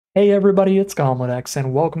Hey everybody, it's GoblinX,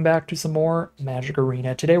 and welcome back to some more Magic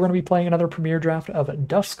Arena. Today we're going to be playing another Premier Draft of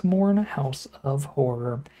Duskmourn, House of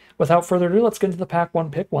Horror. Without further ado, let's get into the pack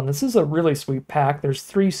one, pick one. This is a really sweet pack. There's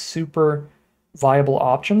three super viable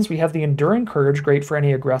options. We have the Enduring Courage, great for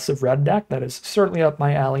any aggressive red deck. That is certainly up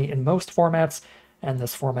my alley in most formats, and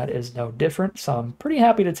this format is no different, so I'm pretty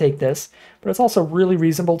happy to take this. But it's also really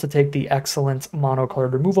reasonable to take the excellent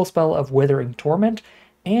mono-colored removal spell of Withering Torment,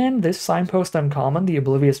 and this Signpost Uncommon, the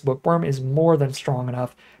Oblivious Bookworm, is more than strong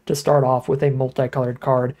enough to start off with a multicolored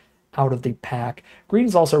card out of the pack.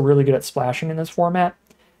 Green's also really good at splashing in this format,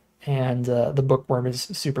 and the Bookworm is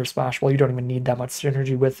super splashable. You don't even need that much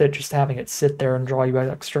synergy with it. Just having it sit there and draw you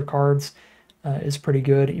extra cards is pretty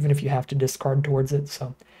good, even if you have to discard towards it.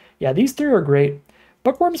 So yeah, these three are great.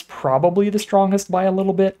 Bookworm's probably the strongest by a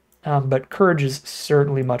little bit, but Courage is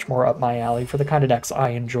certainly much more up my alley for the kind of decks I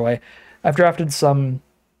enjoy. I've drafted some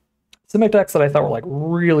Simic decks that I thought were like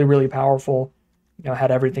really powerful. You know,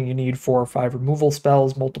 had everything you need, 4 or 5 removal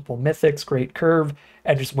spells, multiple mythics, great curve,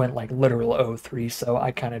 and just went like literal 0-3. So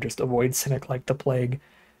I kind of just avoid Simic like the plague.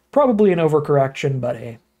 Probably an overcorrection, but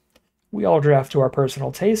hey, we all draft to our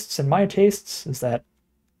personal tastes, and my tastes is that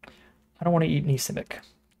I don't want to eat any Simic.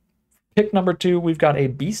 Pick number 2, we've got a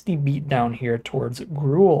Beastie Beatdown here towards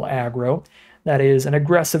Gruul aggro. That is an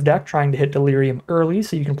aggressive deck trying to hit Delirium early,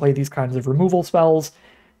 so you can play these kinds of removal spells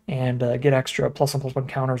and get extra +1/+1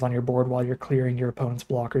 counters on your board while you're clearing your opponent's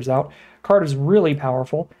blockers out. Card is really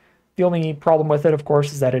powerful. The only problem with it, of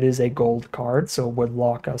course, is that it is a gold card, so it would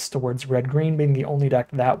lock us towards red-green being the only deck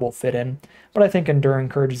that will fit in. But I think Enduring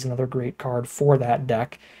Courage is another great card for that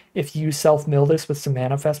deck. If you self-mill this with some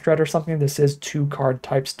Manifest Dread or something, this is 2 card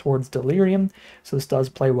types towards Delirium, so this does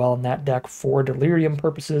play well in that deck for Delirium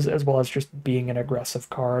purposes, as well as just being an aggressive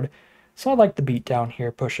card. So I like the beatdown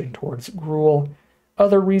here, pushing towards Gruul.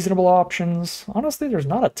 Other reasonable options, honestly, there's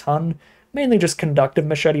not a ton. Mainly just Conductive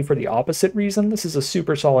Machete for the opposite reason. This is a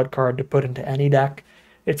super solid card to put into any deck.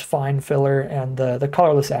 It's fine filler, and the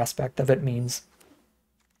colorless aspect of it means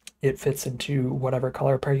it fits into whatever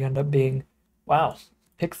color pair you end up being. Wow.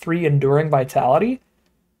 Pick 3 Enduring Vitality.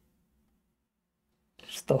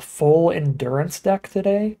 Just the full Endurance deck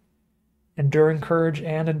today. Enduring Courage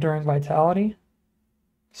and Enduring Vitality.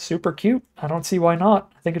 Super cute. I don't see why not.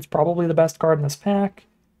 I think it's probably the best card in this pack.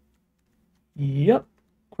 Yep.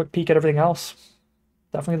 Quick peek at everything else.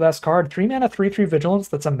 Definitely the best card. 3 mana, 3/3 Vigilance,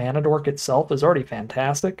 that's a mana dork itself, is already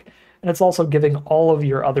fantastic. And it's also giving all of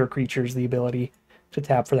your other creatures the ability to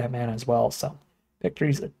tap for that mana as well. So pick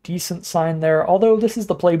 3's a decent sign there. Although this is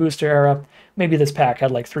the play booster era, maybe this pack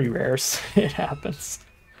had like 3 rares. It happens.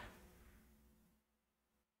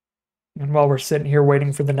 And while we're sitting here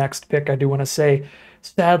waiting for the next pick, I do want to say,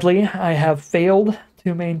 sadly, I have failed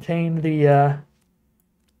to maintain the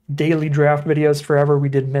daily draft videos forever. We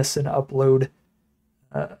did miss an upload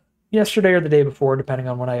yesterday or the day before, depending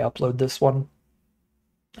on when I upload this one.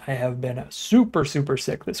 I have been super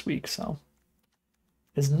sick this week, so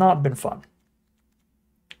it has not been fun.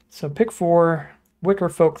 So pick 4, Wicker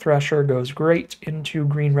Folk Thresher goes great into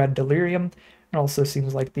Green-Red Delirium. It also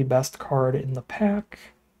seems like the best card in the pack.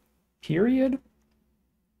 Period.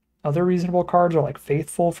 Other reasonable cards are like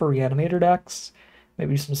Faithful for Reanimator decks.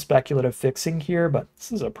 Maybe some speculative fixing here, but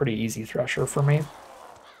this is a pretty easy Thresher for me.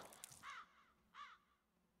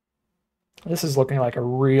 This is looking like a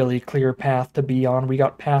really clear path to be on. We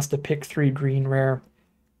got past a pick 3 green rare,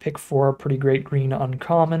 pick 4 pretty great green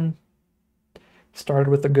uncommon. Started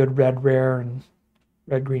with a good red rare and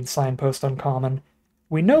red-green Signpost uncommon.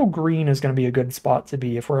 We know green is going to be a good spot to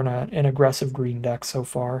be if we're in an aggressive green deck so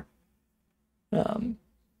far.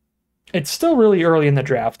 It's still really early in the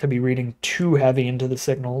draft to be reading too heavy into the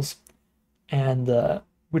signals, and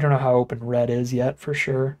we don't know how open red is yet for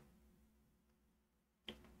sure.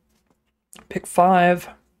 Pick 5.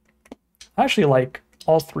 I actually like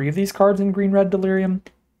all 3 of these cards in Green-Red Delirium.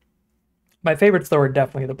 My favorites, though, are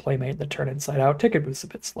definitely the Playmate and the Turn Inside Out. Ticket Booth's a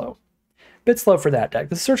bit slow. Bit slow for that deck.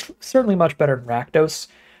 This is certainly much better than Rakdos,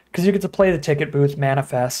 because you get to play the Ticket Booth,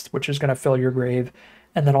 Manifest, which is going to fill your grave,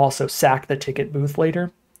 and then also sack the Ticket Booth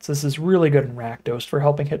later. So this is really good in Rakdos for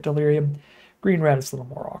helping hit Delirium. Green-Red is a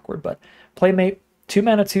little more awkward, but Playmate, 2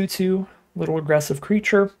 mana, 2/2, little aggressive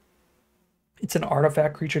creature. It's an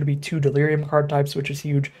artifact creature to be 2 Delirium card types, which is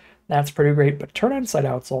huge. That's pretty great, but Turn Inside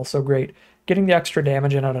Out's also great. Getting the extra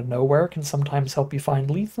damage in out of nowhere can sometimes help you find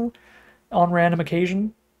lethal on random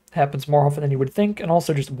occasion. Happens more often than you would think, and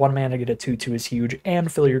also just 1 mana to get a 2/2 is huge,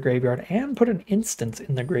 and fill your graveyard, and put an instant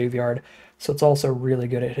in the graveyard, so it's also really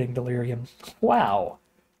good at hitting Delirium. Wow.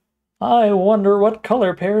 I wonder what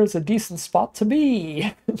color pair is a decent spot to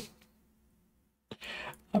be.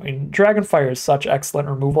 I mean, Dragonfire is such excellent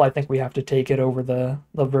removal. I think we have to take it over the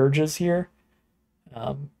Verges here.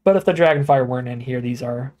 But if the Dragonfire weren't in here, these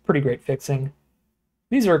are pretty great fixing.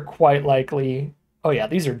 These are quite likely... Oh yeah,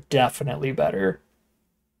 these are definitely better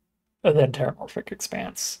than Terramorphic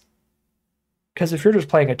Expanse. Because if you're just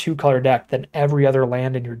playing a two-color deck, then every other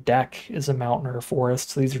land in your deck is a mountain or a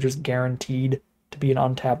forest, so these are just guaranteed to be an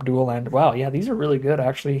untapped dual land. Wow, yeah, these are really good,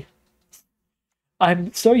 actually.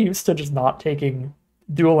 I'm so used to just not taking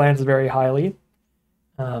dual lands very highly,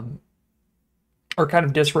 or kind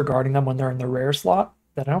of disregarding them when they're in the rare slot,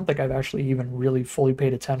 that I don't think I've actually even really fully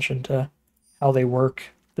paid attention to how they work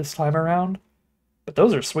this time around. But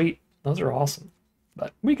those are sweet. Those are awesome.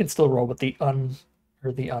 But we can still roll with the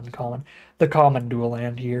common dual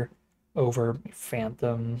land here over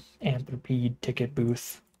Phantom, Anthropede, Ticket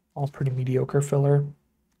Booth. All pretty mediocre filler.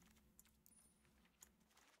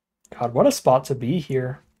 God, what a spot to be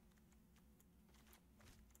here.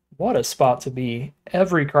 What a spot to be.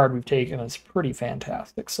 Every card we've taken is pretty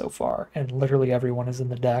fantastic so far, and literally everyone is in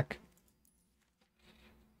the deck.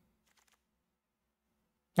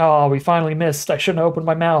 Oh, we finally missed. I shouldn't have opened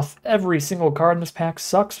my mouth. Every single card in this pack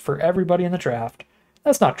sucks for everybody in the draft.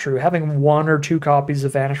 That's not true. Having 1 or 2 copies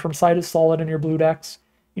of Vanish from Sight is solid in your blue decks.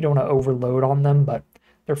 You don't want to overload on them, but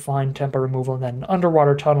they're fine tempo removal. And then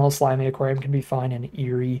Underwater Tunnel, Slimy Aquarium can be fine in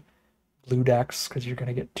Eerie blue decks, because you're going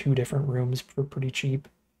to get 2 different rooms for pretty cheap.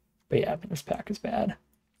 But yeah, I mean, this pack is bad.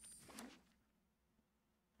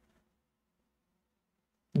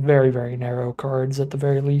 Very, very narrow cards at the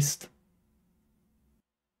very least.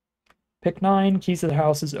 Pick 9, Keys to the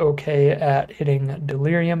House is okay at hitting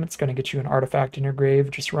Delirium. It's going to get you an artifact in your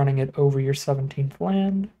grave, just running it over your 17th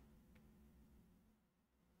land.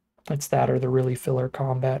 It's that or the really filler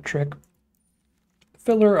combat trick.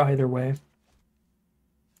 Filler either way.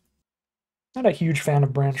 Not a huge fan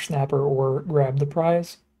of Branch Snapper or Grab the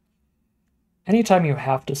Prize. Anytime you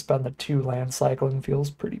have to spend the 2 land cycling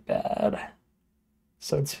feels pretty bad.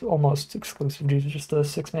 So it's almost exclusive to just a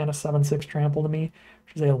 6 mana 7/6 trample to me,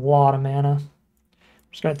 which is a lot of mana. I'm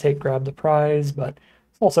just going to take Grab the Prize, but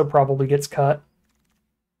this also probably gets cut.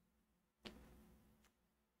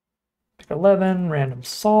 Pick 11, Random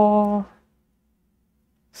Saw.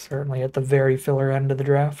 Certainly at the very filler end of the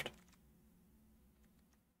draft.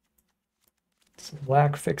 Some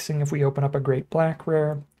black fixing if we open up a Great Black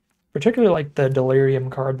Rare. Particularly like the Delirium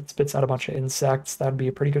card that spits out a bunch of insects. That'd be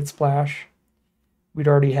a pretty good splash. We'd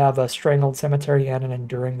already have a Strangled Cemetery and an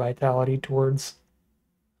Enduring Vitality towards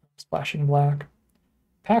splashing black.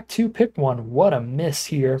 Pack 2, pick 1. What a miss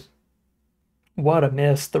here. What a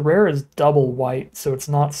miss. The rare is double white, so it's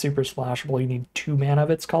not super splashable. You need 2 mana of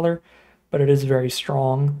its color, but it is very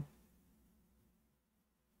strong.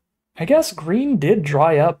 I guess green did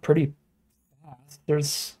dry up pretty fast.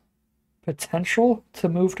 There's potential to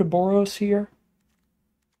move to Boros here.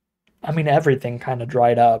 I mean, everything kind of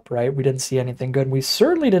dried up, right? We didn't see anything good. We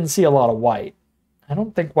certainly didn't see a lot of white. I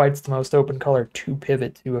don't think white's the most open color to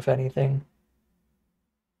pivot to, if anything.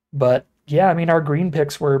 But yeah, I mean, our green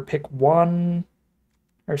picks were pick 1,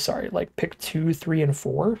 or sorry, like pick 2, 3, and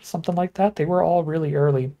 4, something like that. They were all really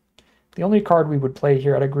early. The only card we would play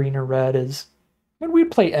here at a green or red is, I mean, we'd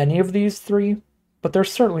play any of these 3, but they're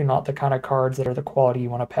certainly not the kind of cards that are the quality you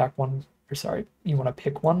want to pack one, or sorry, you want to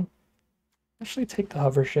pick one. Actually take the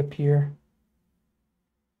hover ship here,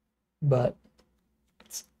 but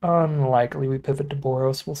it's unlikely we pivot to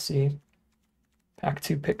Boros. We'll see. Pack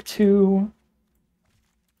 2, pick 2.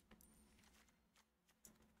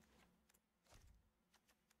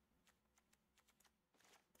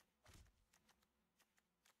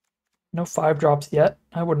 No 5-drops yet.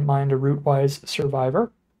 I wouldn't mind a Rootwise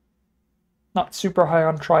Survivor. Not super high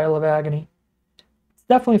on Trial of Agony. It's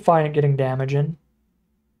definitely fine at getting damage in.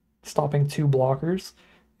 Stopping 2 blockers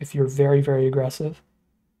if you're very, very aggressive.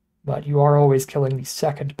 But you are always killing the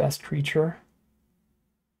second best creature.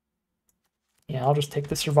 Yeah, I'll just take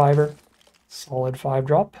the Survivor. Solid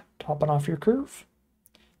 5-drop, topping off your curve.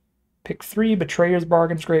 Pick 3, Betrayer's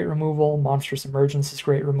Bargain's great removal. Monstrous Emergence is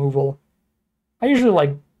great removal. I usually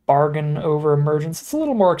like Bargain over Emergence. It's a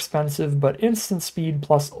little more expensive, but instant speed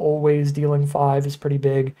plus always dealing 5 is pretty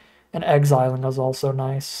big. And Exiling is also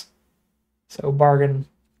nice. So Bargain,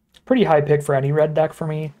 pretty high pick for any red deck for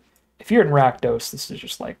me. If you're in Rakdos, this is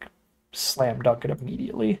just like slam dunk it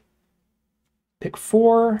immediately. Pick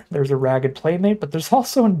 4, there's a Ragged Playmate, but there's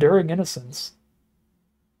also Enduring Innocence.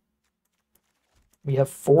 We have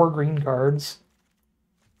 4 green cards.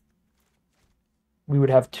 We would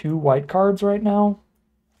have 2 white cards right now.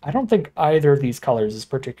 I don't think either of these colors is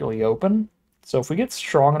particularly open. So if we get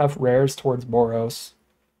strong enough rares towards Boros,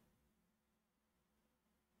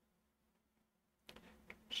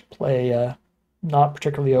 Just play a not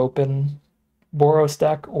particularly open Boros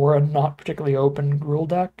deck or a not particularly open Gruul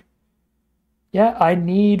deck. Yeah, I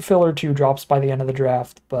need filler 2 drops by the end of the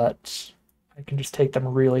draft, but I can just take them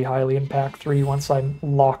really highly in pack 3 once I'm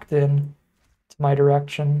locked in to my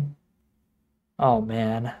direction. Oh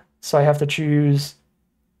man. So I have to choose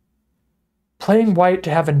playing white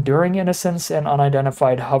to have Enduring Innocence and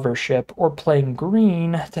Unidentified Hovership, or playing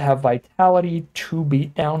green to have Vitality, 2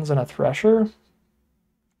 Beatdowns, and a Thresher.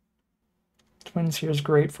 Twins here is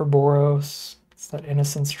great for Boros. It's that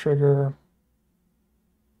Innocence trigger.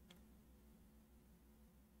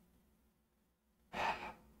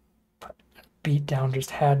 Beatdown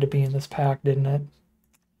just had to be in this pack, didn't it?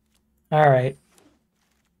 Alright.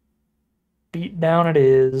 Beatdown it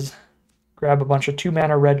is. Grab a bunch of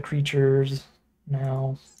 2-mana red creatures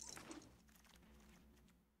now.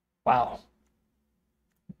 Wow.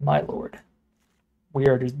 My lord. We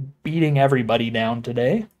are just beating everybody down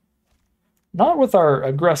today. Not with our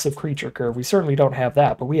aggressive creature curve. We certainly don't have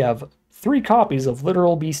that, but we have 3 copies of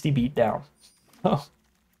literal beastie beatdown. Oh.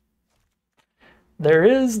 There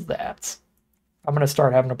is that. I'm going to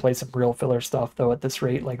start having to play some real filler stuff, though, at this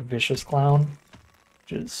rate, like Vicious Clown,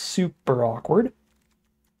 which is super awkward.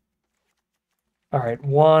 All right,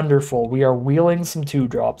 wonderful. We are wheeling some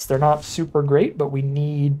 2-drops. They're not super great, but we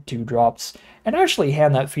need 2-drops. And actually,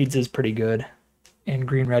 Hand That Feeds is pretty good in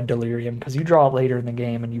Green-Red Delirium, because you draw it later in the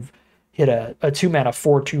game, and you've hit a 2-mana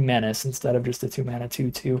 4/2 Menace instead of just a 2-mana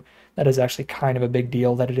 2/2. That is actually kind of a big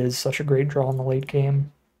deal that it is such a great draw in the late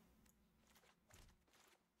game.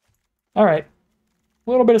 All right. A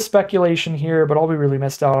little bit of speculation here, but all we really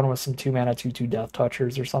missed out on was some 2-mana 2/2 Death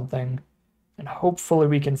Touchers or something. And hopefully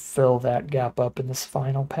we can fill that gap up in this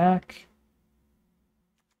final pack.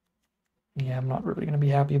 Yeah, I'm not really going to be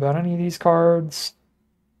happy about any of these cards.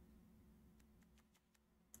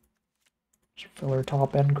 Filler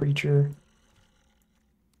top end creature.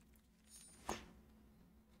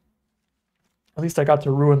 At least I got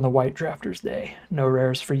to ruin the white drafter's day. No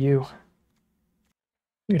rares for you.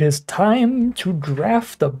 It is time to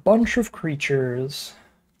draft a bunch of creatures.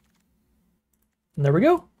 And there we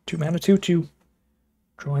go. 2-mana 2/2.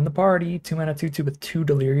 Join the party. 2-mana 2/2 with 2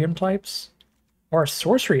 Delirium types. Our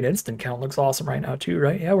sorcery and instant count looks awesome right now too,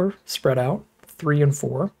 right? Yeah, we're spread out. 3 and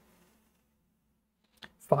 4.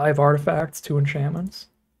 5 artifacts, 2 enchantments.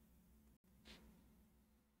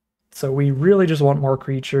 So we really just want more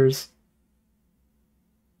creatures.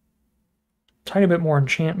 Tiny bit more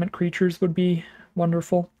enchantment creatures would be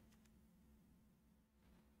wonderful.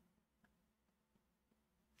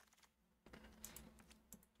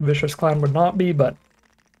 Vicious Clown would not be, but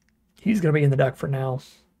he's going to be in the deck for now.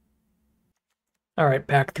 Alright,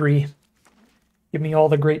 pack 3. Give me all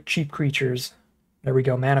the great cheap creatures. There we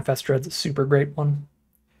go. Manifest Dread's a super great one.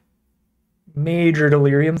 Major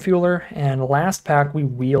Delirium Fueler, and last pack we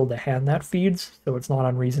wheeled a Hand That Feeds, so it's not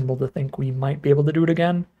unreasonable to think we might be able to do it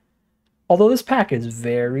again. Although this pack is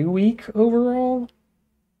very weak overall.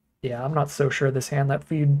 Yeah, I'm not so sure this Hand That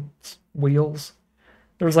Feeds wheels.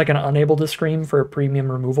 There's like an Unable to Scream for a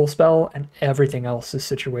premium removal spell, and everything else is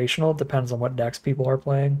situational. It depends on what decks people are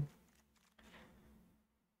playing.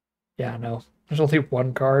 Yeah, no. There's only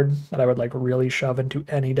one card that I would like really shove into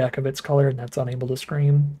any deck of its color, and that's Unable to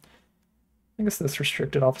Scream. I guess this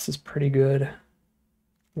restricted office is pretty good.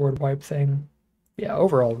 Word wipe thing. Yeah,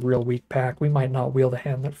 overall, real weak pack. We might not wheel the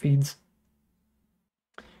Hand That Feeds.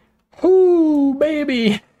 Ooh,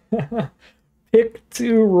 baby! Pick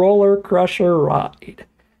 2 Roller Crusher Ride.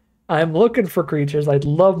 I'm looking for creatures. I'd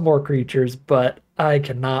love more creatures, but I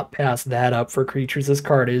cannot pass that up for creatures. This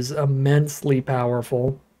card is immensely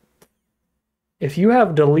powerful. If you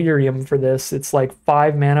have Delirium for this, it's like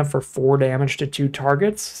 5 mana for 4 damage to 2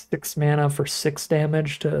 targets, 6 mana for 6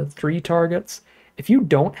 damage to 3 targets. If you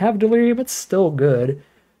don't have Delirium, it's still good.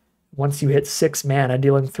 Once you hit 6 mana,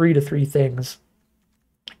 dealing 3 to 3 things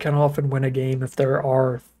can often win a game if there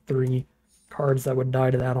are 3 cards that would die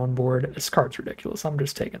to that on board. This card's ridiculous. I'm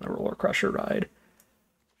just taking the Roller Crusher Ride.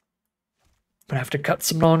 Gonna have to cut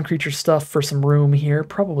some non-creature stuff for some room here.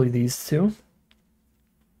 Probably these 2.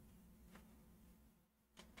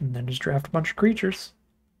 And then just draft a bunch of creatures.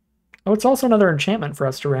 Oh, it's also another enchantment for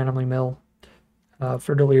us to randomly mill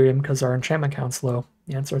for Delirium because our enchantment count's low.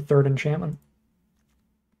 Yeah, it's our 3rd enchantment.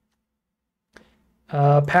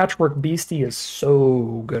 Patchwork Beastie is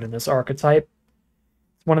so good in this archetype.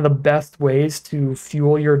 It's one of the best ways to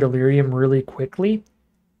fuel your Delirium really quickly.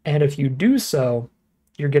 And if you do so,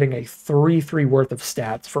 you're getting a 3/3 worth of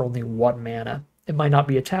stats for only 1 mana. It might not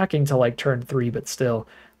be attacking till like turn 3, but still,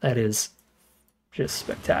 that is just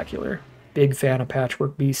spectacular. Big fan of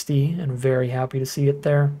Patchwork Beastie, and very happy to see it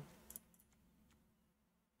there.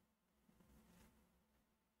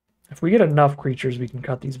 If we get enough creatures, we can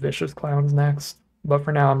cut these vicious clowns next. But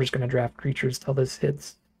for now, I'm just going to draft creatures till this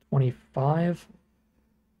hits 25.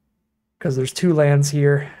 Because there's 2 lands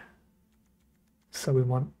here. So we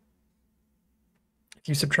want... If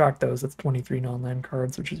you subtract those, that's 23 non-land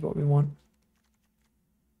cards, which is what we want.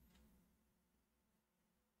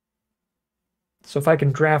 So if I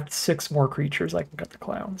can draft 6 more creatures, I can cut the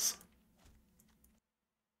clowns.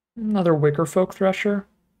 Another Wickerfolk Thresher.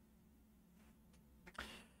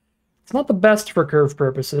 It's not the best for curve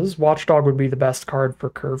purposes. Watchdog would be the best card for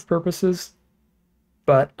curve purposes.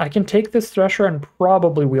 But I can take this Thresher and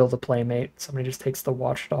probably wheel the Playmate. Somebody just takes the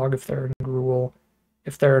Watchdog if they're in Gruul.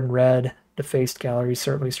 If they're in red, Defaced Gallery is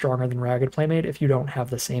certainly stronger than Ragged Playmate if you don't have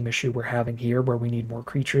the same issue we're having here where we need more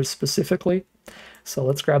creatures specifically. So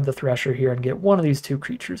let's grab the Thresher here and get one of these 2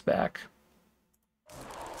 creatures back.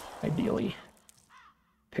 Ideally.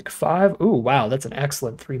 Pick 5. Ooh, wow, that's an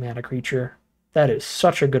excellent 3-mana creature. That is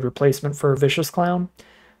such a good replacement for a Vicious Clown.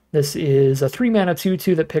 This is a 3-mana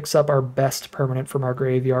 2/2 that picks up our best permanent from our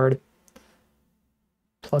graveyard.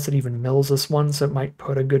 Plus it even mills this one, so it might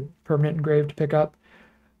put a good permanent in grave to pick up.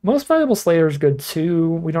 Most Valuable Slayer is good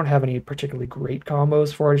too. We don't have any particularly great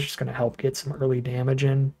combos for it. It's just going to help get some early damage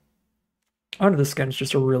in. Under the Skin is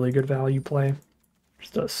just a really good value play.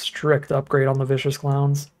 Just a strict upgrade on the Vicious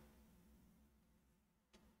Clowns.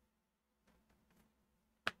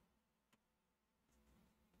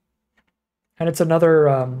 And it's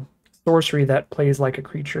another sorcery that plays like a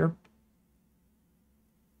creature.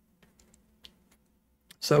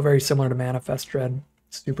 So very similar to Manifest Dread.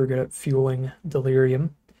 Super good at fueling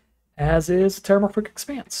Delirium. As is Terramorphic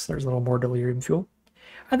Expanse. There's a little more Delirium fuel.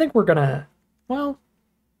 I think we're gonna... Well,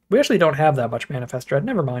 we actually don't have that much Manifest Dread.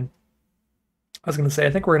 Never mind. I was gonna say,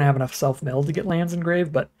 I think we're gonna have enough self-mill to get lands in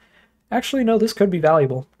grave, but actually, no, this could be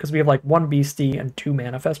valuable, because we have like 1 Beastie and 2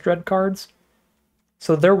 Manifest Dread cards.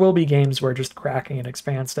 So there will be games where just cracking an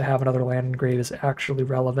Expanse to have another land in grave is actually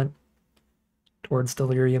relevant towards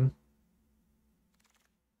Delirium.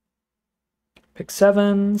 Pick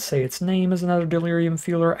 7, say its name is another Delirium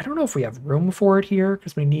Fueler. I don't know if we have room for it here,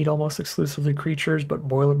 because we need almost exclusively creatures, but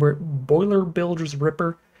Boiler Bilger's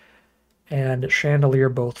Ripper and Chandelier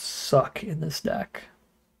both suck in this deck.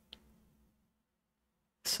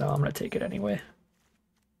 So I'm going to take it anyway.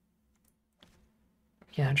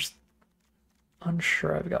 Yeah, just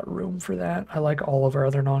unsure I've got room for that. I like all of our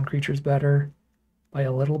other non-creatures better by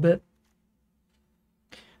a little bit.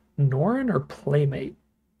 Norn or Playmate?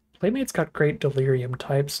 Playmate's got great Delirium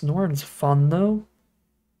types. Norn's fun, though.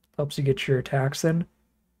 Helps you get your attacks in.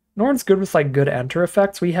 Norn's good with, like, good enter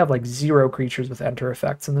effects. We have, like, 0 creatures with enter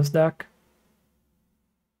effects in this deck.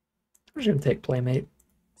 I'm just going to take Playmate.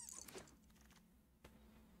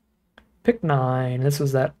 Pick 9. This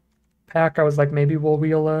was that pack. I was like, maybe we'll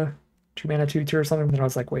wheel a 2-mana 2/2 or something. Then I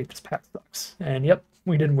was like, wait, this pack sucks. And yep,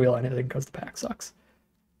 we didn't wheel anything because the pack sucks.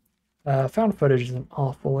 Found Footage isn't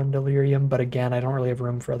awful in Delirium, but again, I don't really have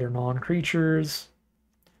room for other non-creatures.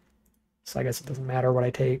 So I guess it doesn't matter what I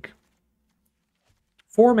take.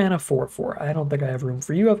 4 mana, 4/4. I don't think I have room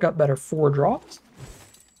for you. I've got better 4 drops.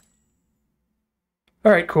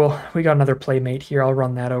 Alright, cool. We got another Playmate here. I'll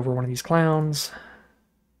run that over one of these clowns.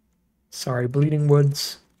 Sorry, Bleeding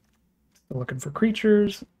Woods. Still looking for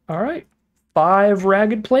creatures. Alright. 5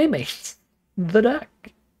 Ragged Playmates. The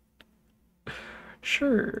deck.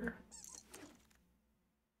 Sure.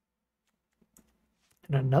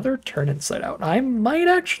 And another Turn Inside Out. I might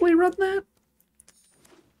actually run that.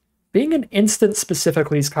 Being an instant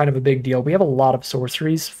specifically is kind of a big deal. We have a lot of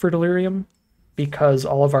sorceries for Delirium because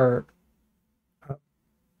all of our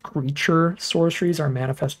creature sorceries, our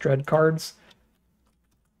Manifest Dread cards,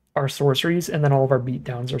 are sorceries, and then all of our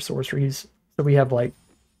beatdowns are sorceries. So we have like,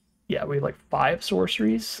 yeah, we have like 5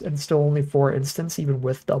 sorceries and still only 4 instants, even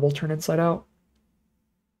with double Turn Inside Out.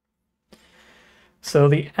 So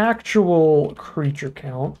the actual creature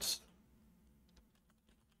count,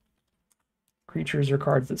 creatures or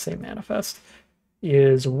cards that say Manifest,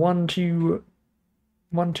 is 1, 2,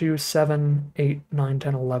 7, 8, 9,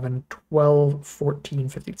 10, 11, 12, 14,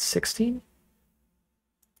 15, 16.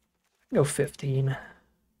 I can go 15.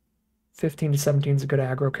 15 to 17 is a good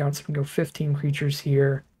aggro count, so we can go 15 creatures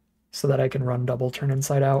here so that I can run double Turn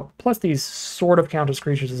Inside Out. Plus these sort of count as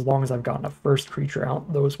creatures as long as I've gotten a first creature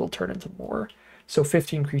out. Those will turn into more. So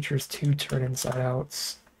 15 creatures, 2 Turn Inside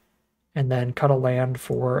Outs, and then cut a land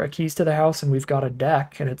for a Keys to the House, and we've got a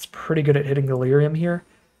deck, and it's pretty good at hitting Delirium here,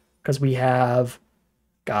 because we have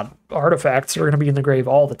got artifacts that are going to be in the grave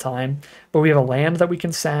all the time, but we have a land that we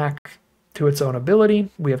can sack to its own ability.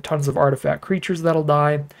 We have tons of artifact creatures that'll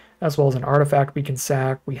die, as well as an artifact we can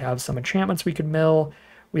sack. We have some enchantments we can mill.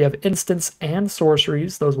 We have instants and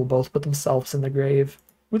sorceries. Those will both put themselves in the grave.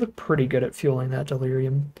 We look pretty good at fueling that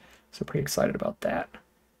delirium, so pretty excited about that.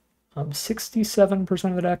 67%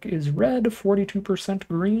 of the deck is red, 42%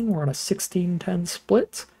 green. We're on a 16-10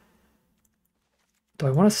 split. Do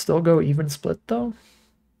I want to still go even split, though?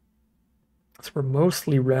 So we're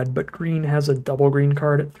mostly red, but green has a double green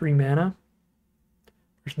card at 3 mana.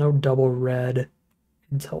 There's no double red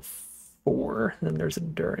until 4. Then there's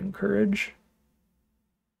Enduring Courage.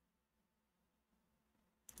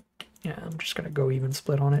 Yeah, I'm just going to go even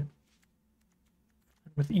split on it.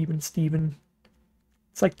 With even Steven.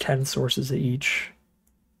 It's like 10 sources each.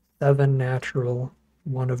 7 natural,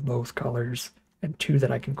 1 of both colors, and 2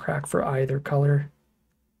 that I can crack for either color.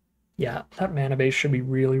 Yeah, that mana base should be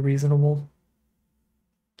really reasonable.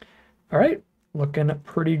 Alright, looking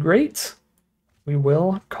pretty great. We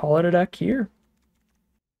will call it a deck here.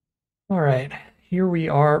 Alright, here we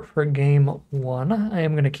are for game 1. I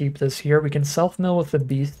am going to keep this here. We can self-mill with the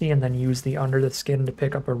Beastie and then use the Under the Skin to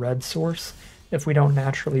pick up a red source. If we don't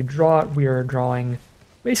naturally draw it, we are drawing,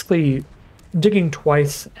 basically digging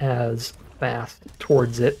twice as fast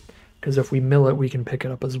towards it, because if we mill it, we can pick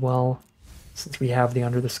it up as well, since we have the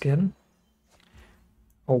Under the Skin.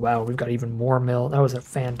 Oh wow, we've got even more mill. That was a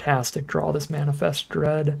fantastic draw, this Manifest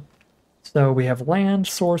Dread. So we have land,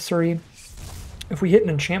 sorcery. If we hit an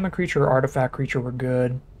enchantment creature or artifact creature, we're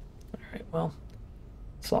good. Alright, well,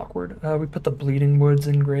 it's awkward. We put the Bleeding Woods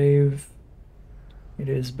in grave. It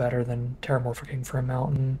is better than Terramorphicing for a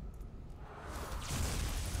mountain.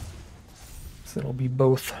 So it'll be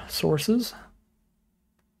both sources.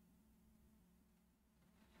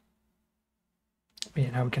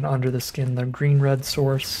 Yeah, now we can Under the Skin the green-red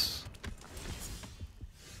source.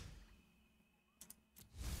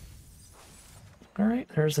 Alright,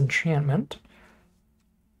 there's enchantment.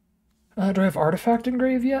 Do I have Artifact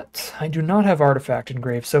Engrave yet? I do not have Artifact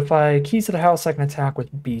Engrave, so if I Keys to the House, I can attack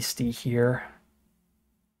with Beastie here.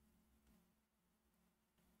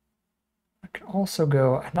 I can also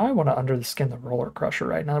go... Now I want to Under the Skin the Roller Crusher,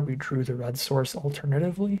 right? Now that we drew the red source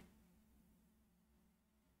alternatively.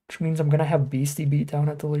 Which means I'm going to have Beastie beat down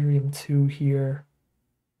at Delirium 2 here.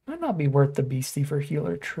 Might not be worth the Beastie for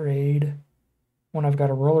healer trade when I've got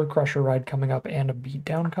a Roller Crusher ride coming up and a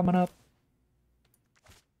beatdown coming up.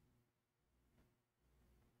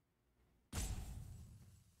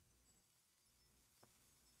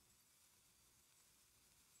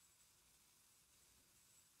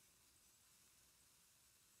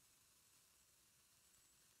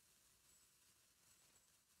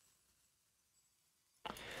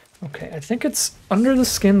 Okay, I think it's Under the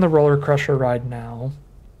Skin the Roller Crusher ride now.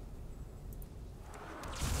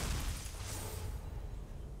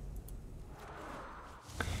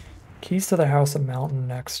 Keys to the House of Mountain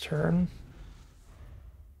next turn.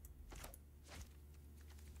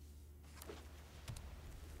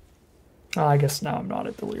 I guess now I'm not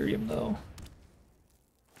at Delirium, though.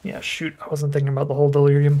 Yeah, shoot, I wasn't thinking about the whole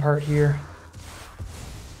Delirium part here.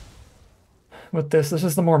 With this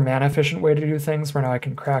is the more mana-efficient way to do things, where now I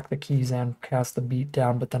can crack the keys and cast the beat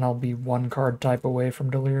down, but then I'll be 1 card type away from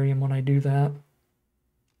Delirium when I do that.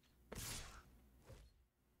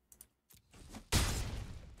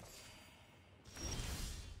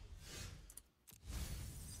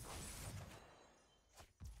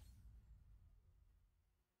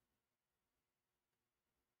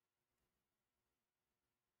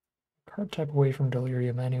 Card type away from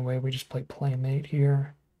Delirium anyway, we just play Playmate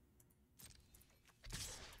here.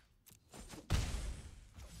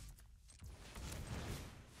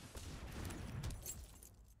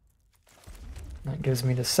 That gives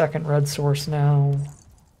me the second red source now.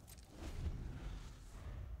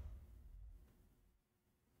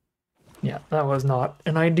 Yeah, that was not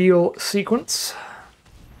an ideal sequence.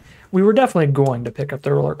 We were definitely going to pick up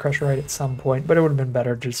the Roller Crusher right at some point, but it would have been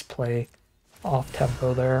better to just play off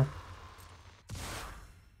tempo there.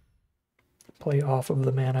 Play off of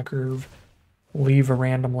the mana groove. Leave a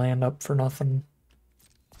random land up for nothing.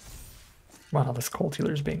 Wow, this Cold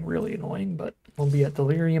Healer is being really annoying, but we'll be at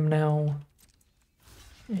Delirium now.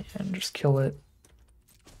 And just kill it.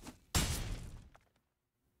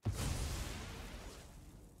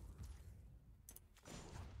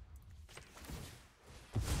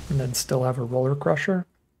 And then still have a Roller Crusher.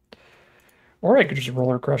 Or I could just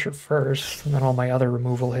Roller Crusher first, and then all my other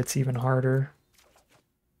removal hits even harder.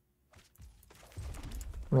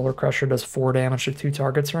 Roller Crusher does 4 damage to 2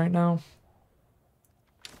 targets right now.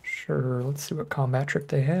 Sure, let's see what combat trick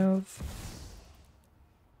they have.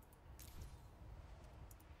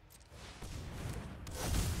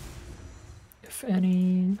 If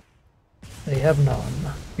any, they have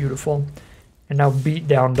none. Beautiful. And now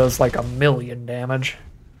Beatdown does like 1,000,000 damage.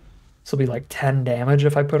 This will be like 10 damage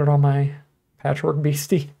if I put it on my Patchwork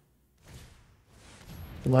Beastie.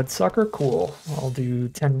 Bloodsucker, cool. I'll do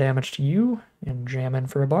 10 damage to you and jam in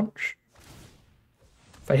for a bunch.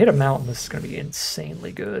 If I hit a mountain, this is going to be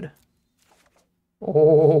insanely good.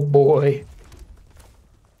 Oh boy.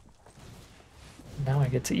 Now I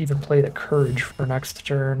get to even play the Courage for next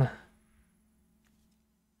turn. I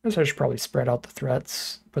guess I should probably spread out the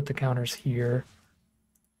threats, put the counters here.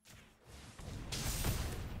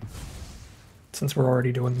 Since we're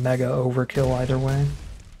already doing mega overkill either way.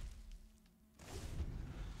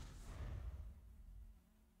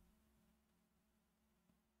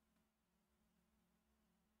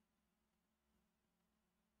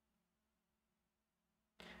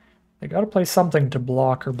 They gotta play something to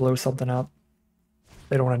block or blow something up.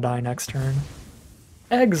 They don't want to die next turn.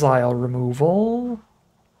 Exile removal.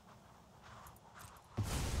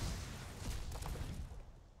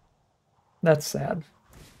 That's sad.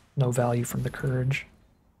 No value from the Courage.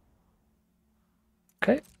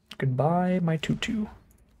 Okay, goodbye, my 2/2.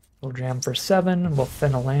 We'll jam for 7, and we'll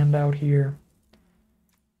thin a land out here.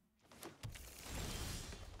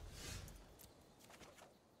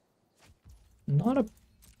 Not a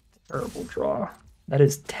terrible draw. That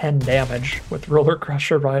is 10 damage with Roller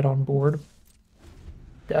Crusher right on board.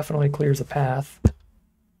 Definitely clears a path.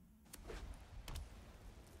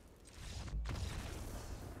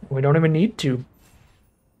 We don't even need to.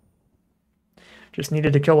 Just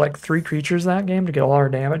needed to kill like 3 creatures that game to get all our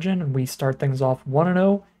damage in, and we start things off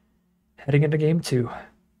 1-0, heading into game 2.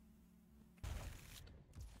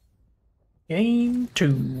 Game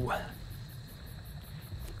 2.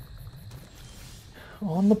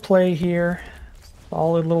 On the play here.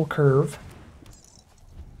 Solid little curve.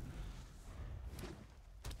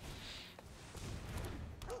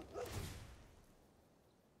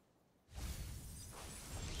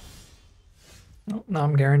 Oh, now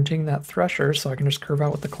I'm guaranteeing that Thresher, so I can just curve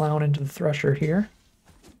out with the Clown into the Thresher here.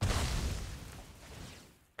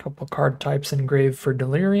 Couple card types engraved for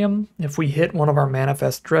Delirium. If we hit one of our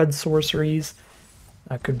Manifest Dread sorceries,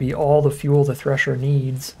 that could be all the fuel the Thresher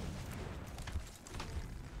needs.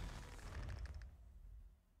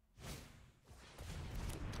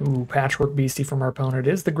 Ooh, Patchwork Beastie from our opponent.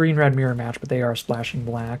 It is the green-red mirror match, but they are splashing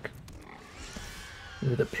black.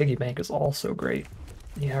 Ooh, the Piggy Bank is also great.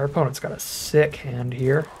 Yeah, our opponent's got a sick hand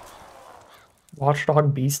here.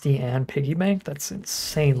 Watchdog, Beastie, and Piggy Bank? That's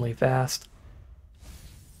insanely fast.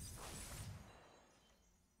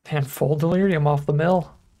 And full Delirium off the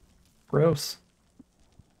mill. Gross.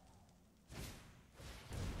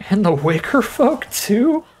 And the Wicker Folk,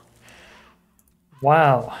 too?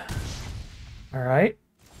 Wow. Alright.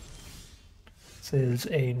 This is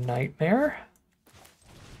a nightmare.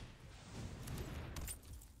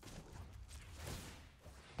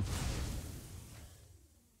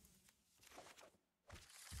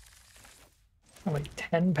 Only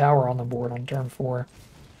 10 power on the board on turn 4.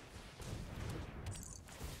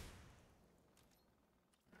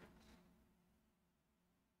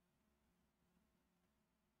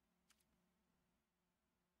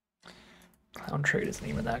 Clown trade isn't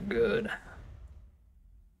even that good.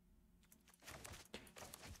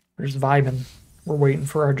 We're just vibing. We're waiting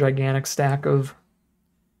for our gigantic stack of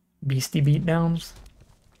Beastie beatdowns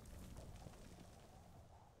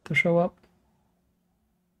to show up.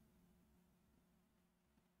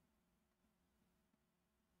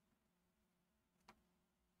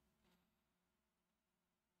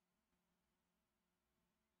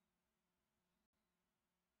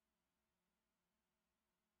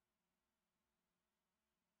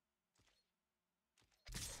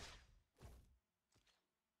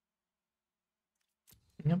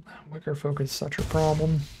 Yep, Wicker Folk is such a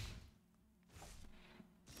problem.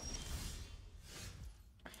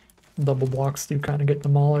 Double blocks do kind of get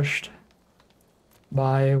demolished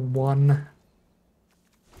by one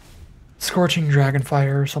Scorching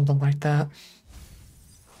Dragonfire or something like that.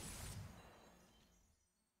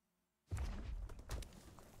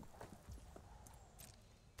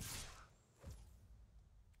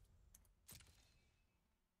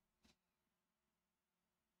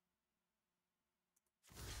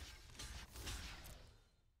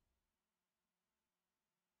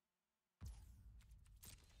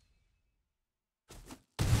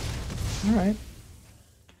 Alright.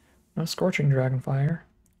 No Scorching Dragonfire.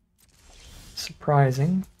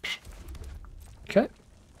 Surprising. Okay.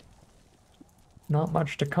 Not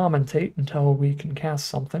much to commentate until we can cast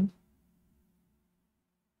something.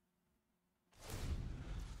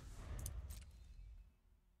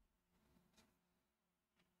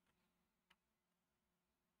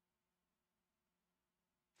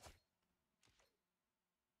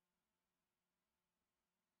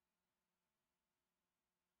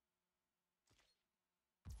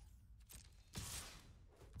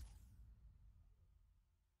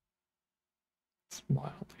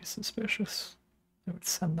 Mildly suspicious. I would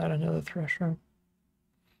send that into the thresher.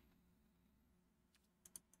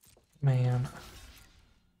 Man.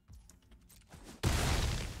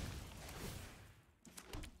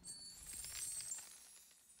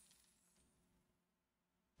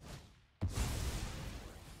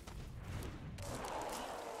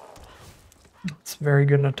 It's very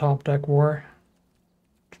good in a top deck war.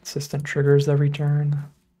 Consistent triggers every turn.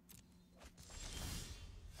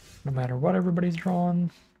 No matter what everybody's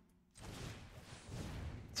drawing.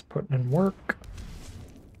 It's putting in work.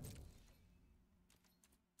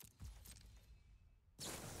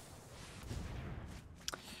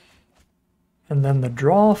 And then the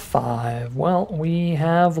draw 5. Well, we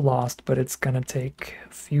have lost, but it's going to take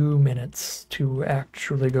a few minutes to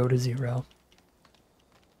actually go to 0.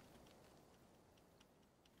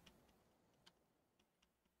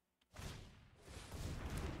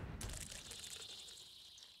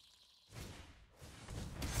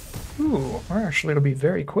 Ooh, actually it'll be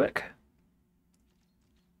very quick.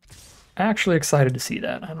 Actually excited to see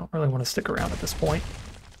that. I don't really want to stick around at this point.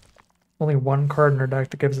 Only one card in our deck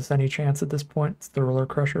that gives us any chance at this point. It's the Roller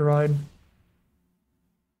Crusher Ride.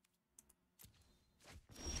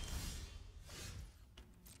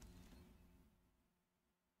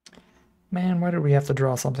 Man, why did we have to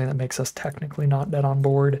draw something that makes us technically not dead on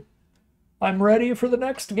board? I'm ready for the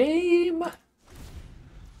next game!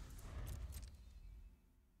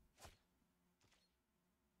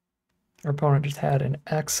 Our opponent just had an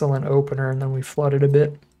excellent opener and then we flooded a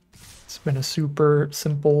bit. It's been a super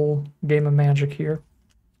simple game of Magic here.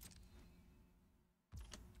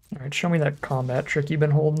 Alright, show me that combat trick you've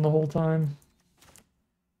been holding the whole time.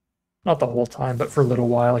 Not the whole time, but for a little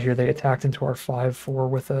while here they attacked into our 5-4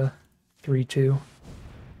 with a 3-2.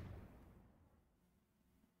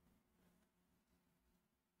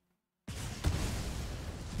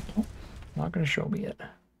 Oh, not going to show me it.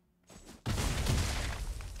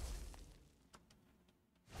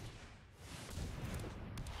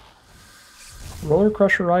 Roller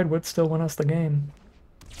Crusher Ride would still win us the game.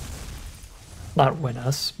 Not win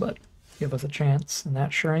us, but give us a chance, and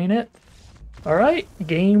that sure ain't it. Alright,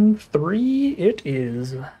 game 3 it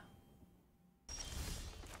is.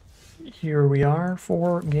 Here we are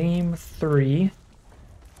for game 3.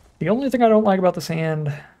 The only thing I don't like about this hand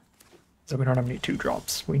is that we don't have any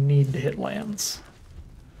 2-drops. We need to hit lands.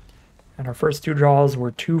 And our first 2 draws were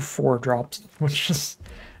 2 4-drops, which is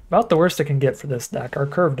about the worst it can get for this deck. Our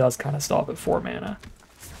curve does kind of stop at 4 mana.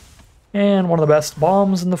 And one of the best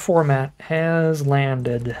bombs in the format has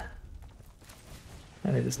landed.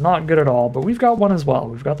 And it is not good at all, but we've got one as well.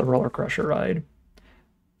 We've got the Roller Crusher Ride.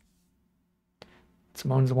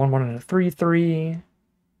 Simone's a 1-1 and a 3-3.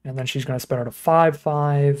 And then she's going to spin out a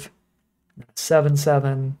 5-5. And a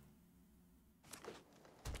 7-7.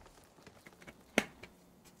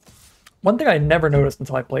 One thing I never noticed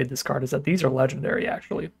until I played this card is that these are legendary,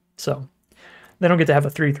 actually. So they don't get to have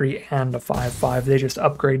a 3-3 and a 5-5. They just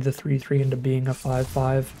upgrade the 3-3 into being a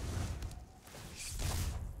 5-5.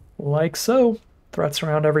 Like so. Threats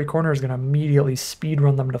around every corner is going to immediately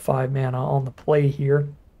speedrun them to 5 mana on the play here.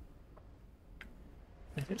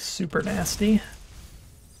 It is super nasty.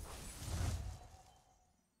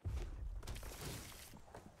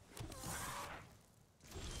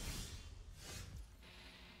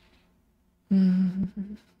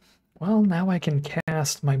 Well, now I can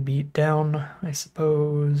cast my beat down, I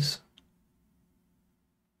suppose.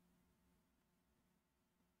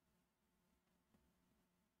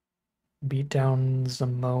 Beat down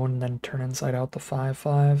Simone, then turn inside out the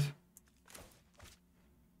 5-5.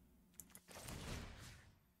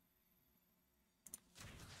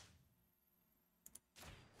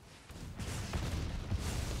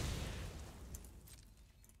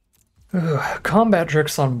 Combat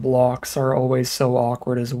tricks on blocks are always so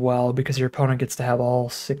awkward as well because your opponent gets to have all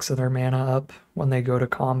 6 of their mana up when they go to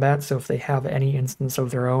combat. So if they have any instance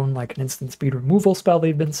of their own, like an instant speed removal spell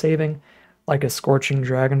they've been saving, like a Scorching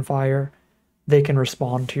Dragonfire, they can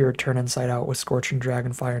respond to your turn inside out with Scorching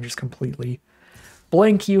Dragonfire and just completely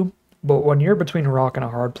blank you. But when you're between a rock and a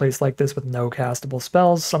hard place like this with no castable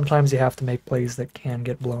spells, sometimes you have to make plays that can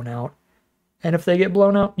get blown out. And if they get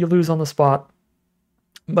blown out, you lose on the spot.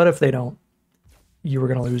 But if they don't, you were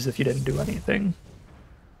going to lose if you didn't do anything.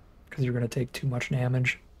 Because you're going to take too much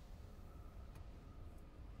damage.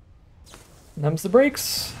 And them's the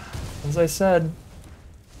breaks. As I said,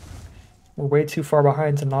 we're way too far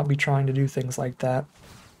behind to not be trying to do things like that.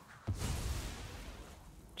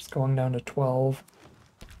 Just going down to 12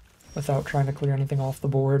 without trying to clear anything off the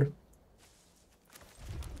board.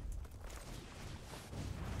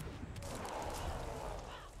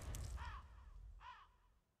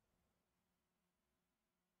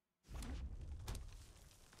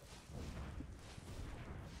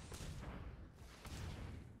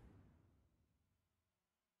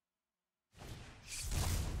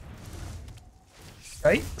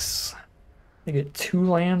 Yikes. They get 2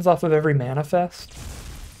 lands off of every manifest.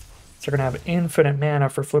 So they're going to have infinite mana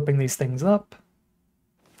for flipping these things up.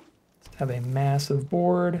 Have a massive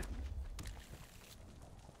board.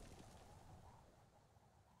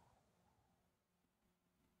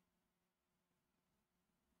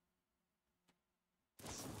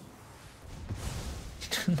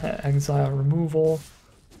 Exile removal.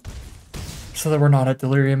 So that we're not at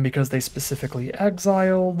Delirium because they specifically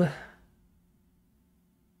exiled.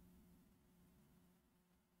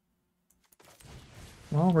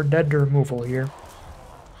 Well, we're dead to removal here.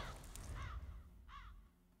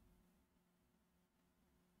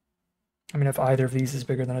 I mean, if either of these is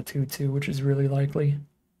bigger than a 2/2, which is really likely.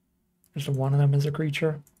 Just one of them is a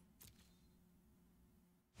creature.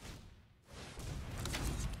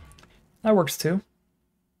 That works too.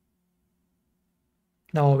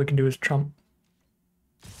 Now all we can do is trump.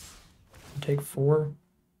 Take 4.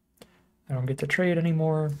 I don't get to trade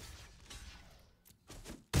anymore.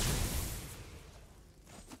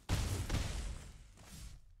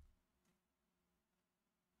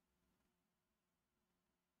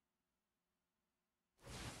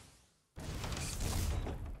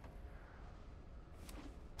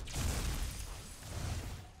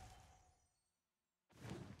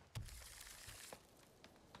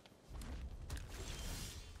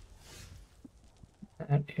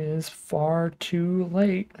 That is far too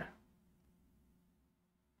late.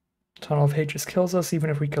 Tunnel of Hate just kills us, even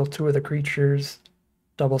if we kill 2 of the creatures.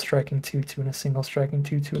 Double striking 2/2 and a single striking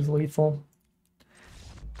 2/2 is lethal.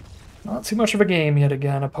 Not too much of a game yet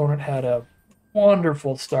again. Opponent had a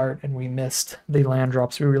wonderful start, and we missed the land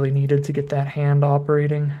drops we really needed to get that hand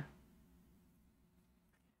operating.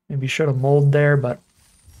 Maybe should have mulled there, but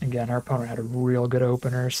again, our opponent had a real good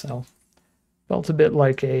opener, so felt a bit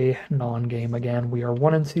like a non-game again. We are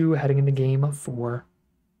 1-2 heading into game 4.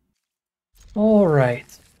 All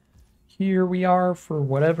right, here we are for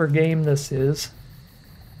whatever game this is.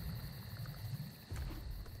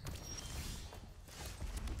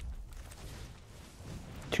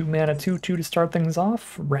 Two mana 2/2 to start things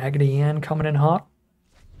off. Raggedy Ann coming in hot.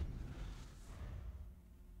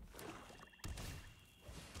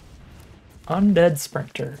 Undead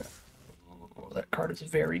Sprinter. Oh, that card is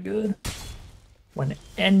very good. When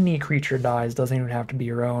any creature dies, doesn't even have to be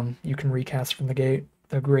your own, you can recast from the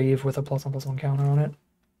grave with a +1/+1 counter on it.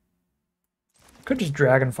 Could just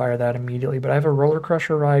Dragonfire that immediately, but I have a Roller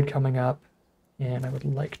Crusher ride coming up, and I would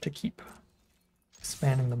like to keep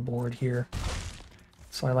expanding the board here.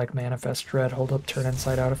 So I like Manifest Dread, hold up, turn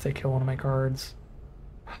inside out if they kill one of my cards.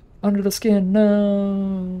 Under the Skin,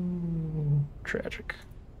 no! Tragic.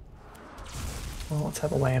 Well, let's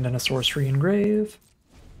have a land and a sorcery engrave.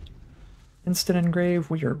 Instant engrave,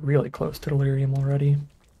 we are really close to Delirium already.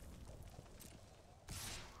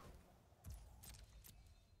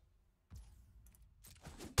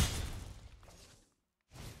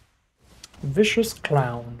 Vicious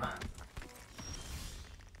Clown.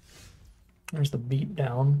 There's the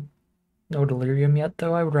beatdown. No Delirium yet,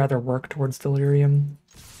 though. I would rather work towards Delirium.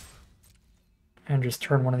 And just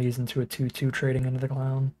turn one of these into a 2/2 trading into the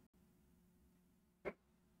Clown.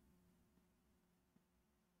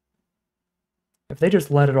 If they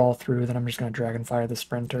just let it all through, then I'm just going to Dragonfire the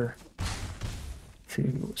Sprinter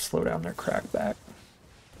to slow down their crackback.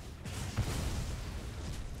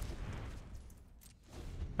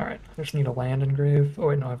 Alright, I just need a land engrave. Oh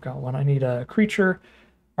wait, no, I've got one. I need a creature,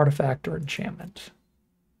 artifact, or enchantment.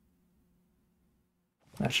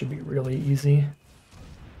 That should be really easy.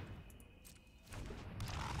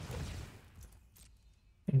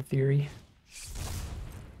 In theory.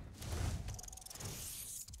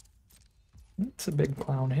 It's a big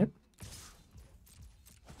clown hit.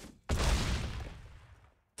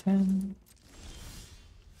 10.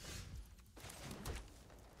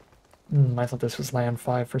 I thought this was land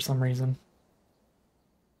 5 for some reason.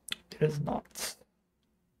 It is not.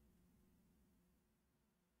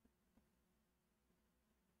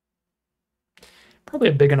 Probably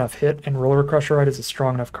a big enough hit, and Roller Crusher Ride is a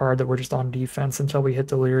strong enough card that we're just on defense until we hit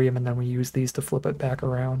Delirium, and then we use these to flip it back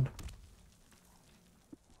around.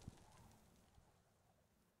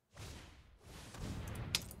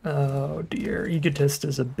 Oh dear, Egotist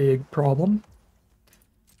is a big problem.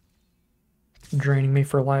 Draining me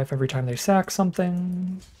for life every time they sack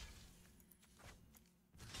something.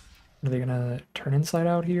 Are they gonna turn inside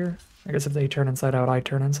out here? I guess if they turn inside out, I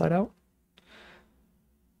turn inside out.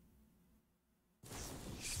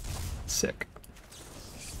 Sick.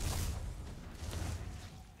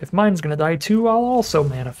 If mine's gonna die too, I'll also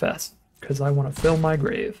manifest, because I want to fill my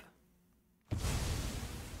grave.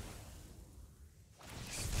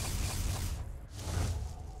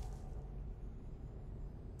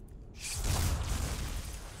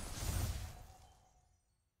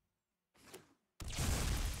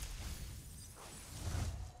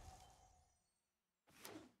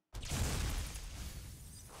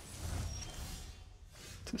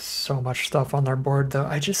 There's so much stuff on their board, though.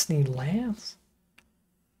 I just need lands.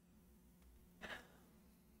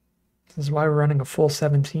 This is why we're running a full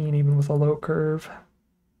 17, even with a low curve.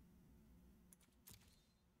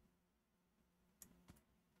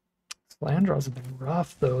 Land draws have been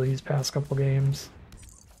rough, though, these past couple games.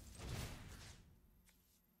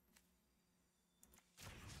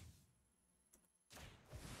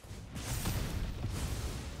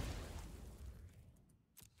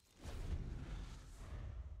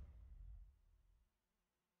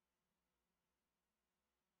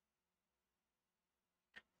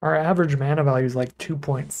 Our average mana value is like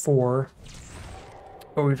 2.4,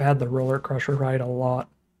 but we've had the Roller Crusher ride a lot.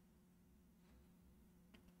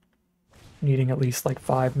 Needing at least like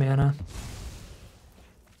 5 mana.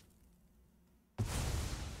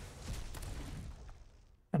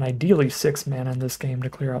 And ideally 6 mana in this game to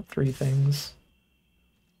clear out 3 things.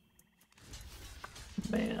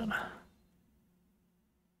 Man.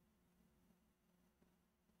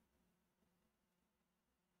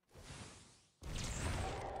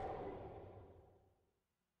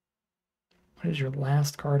 What is your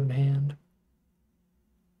last card in hand?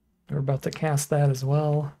 We're about to cast that as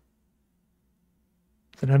well.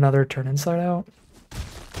 Is it another turn inside out?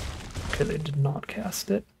 Okay, they did not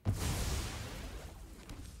cast it.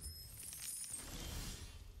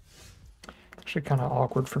 Actually kind of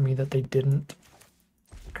awkward for me that they didn't,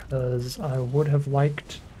 because I would have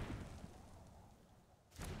liked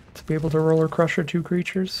to be able to Roller Crusher 2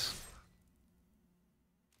 creatures.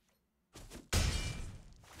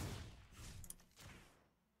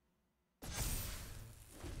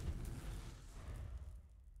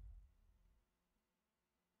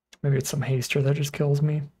 Maybe it's some haster that just kills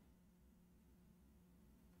me.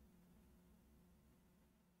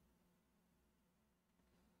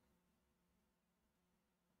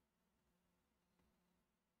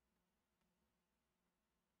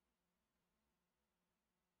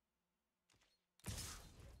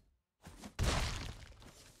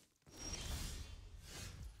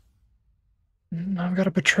 I've got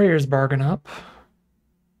a Betrayer's Bargain up.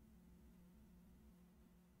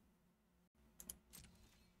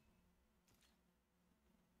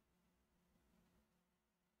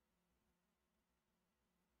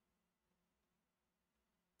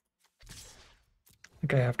 I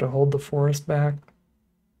think I have to hold the forest back.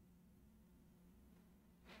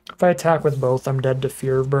 If I attack with both, I'm dead to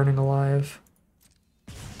Fear of Burning Alive.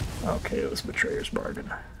 Okay, it was Betrayer's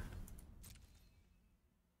Bargain.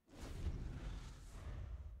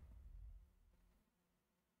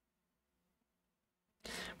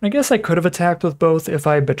 I guess I could have attacked with both if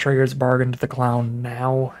I Betrayer's Bargained the Clown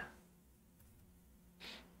now.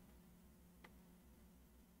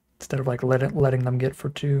 Instead of like letting them get in for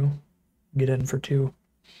 2.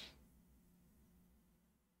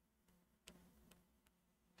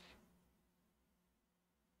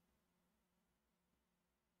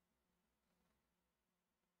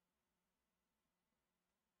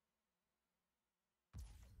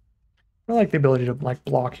 I like the ability to like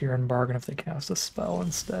block here and bargain if they cast a spell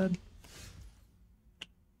instead.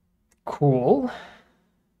 Cool.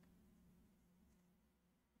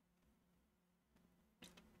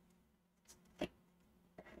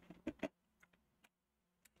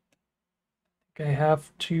 Okay, I have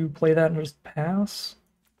to play that and just pass.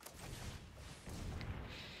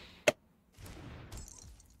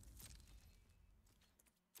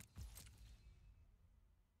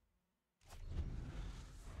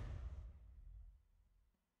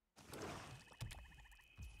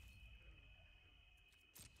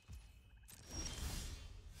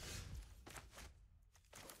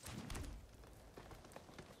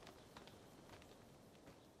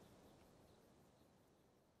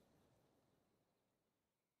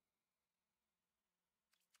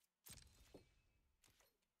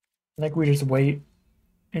 I think we just wait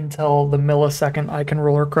until the millisecond I can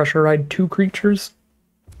Roller Crusher ride 2 creatures.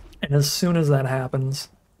 And as soon as that happens,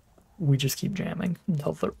 we just keep jamming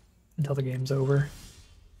until the game's over.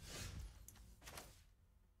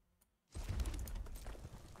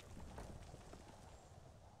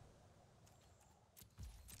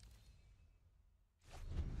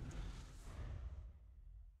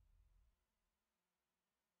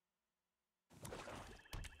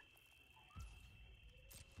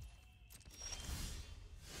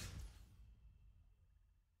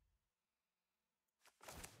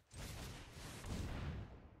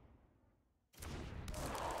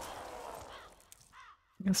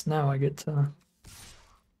 I guess now I get to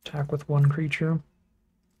attack with 1 creature.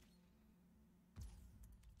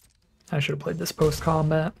 I should have played this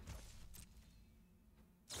post-combat.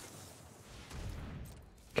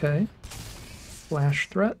 Okay. Flash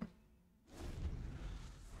threat.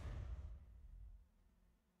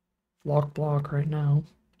 block right now.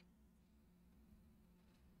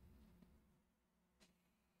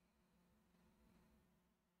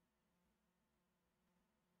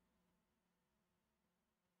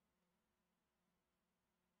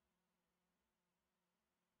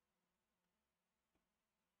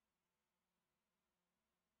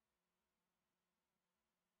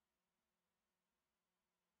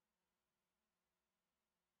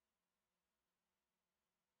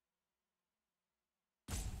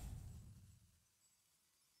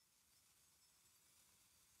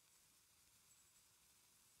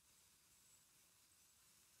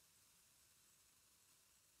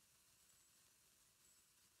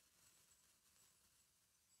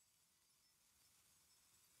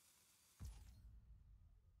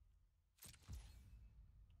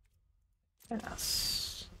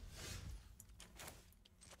 Yes.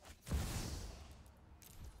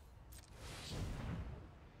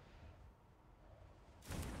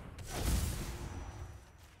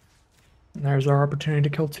 And there's our opportunity to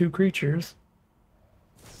kill 2 creatures.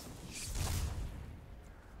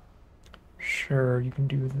 Sure, you can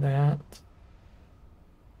do that.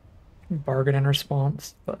 Bargain in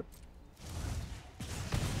response, but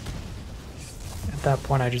at that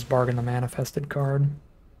point I just bargain the manifested card.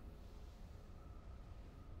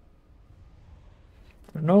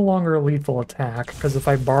 They're no longer a lethal attack, because if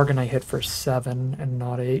I bargain I hit for 7 and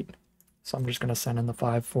not 8. So I'm just going to send in the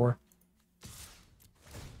 5/4.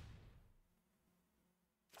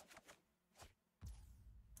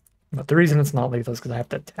 But the reason it's not lethal is because I have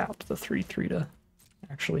to tap the 3/3 to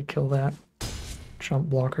actually kill that chump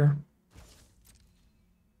blocker.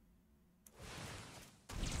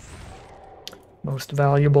 Most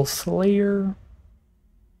valuable Slayer.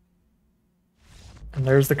 And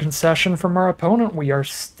there's the concession from our opponent. We are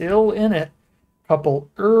still in it. Couple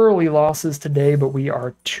early losses today, but we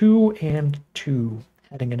are 2-2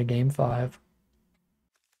 heading into game 5.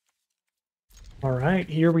 All right,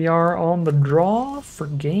 here we are on the draw for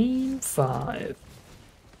game 5.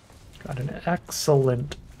 Got an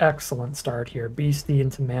excellent start here. Beastie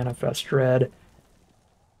into Manifest Dread.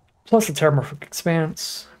 Plus the Terramorphic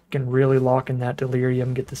Expanse. Can really lock in that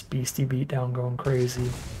Delirium, get this Beastie beatdown going crazy.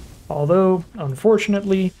 Although,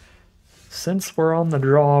 unfortunately, since we're on the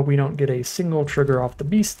draw, we don't get a single trigger off the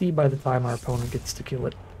Beastie by the time our opponent gets to kill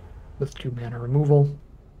it with 2 mana removal.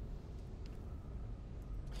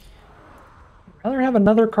 I'd rather have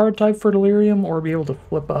another card type for Delirium or be able to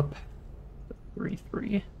flip up the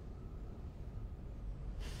 3/3.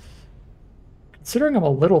 Considering I'm a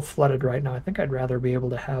little flooded right now, I think I'd rather be able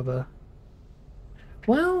to have a...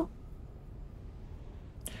 Well...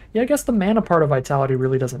 Yeah, I guess the mana part of Vitality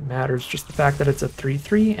really doesn't matter. It's just the fact that it's a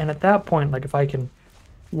 3/3, and at that point, like, if I can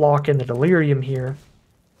lock in the Delirium here,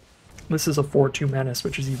 this is a 4/2 Menace,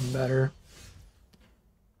 which is even better.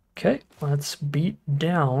 Okay, let's beat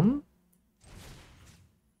down.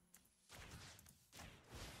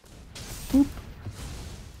 Boop.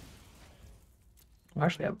 I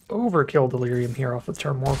actually have overkill Delirium here off of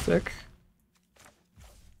Terramorphic,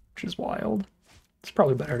 which is wild. It's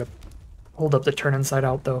probably better to hold up the turn inside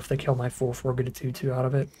out, though, if they kill my 4/4, get a 2/2 out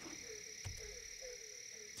of it.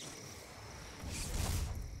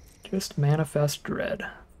 Just Manifest Dread.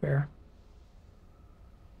 Fair.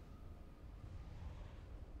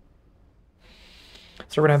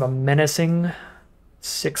 So we're going to have a menacing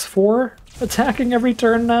 6/4 attacking every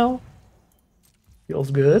turn now. Feels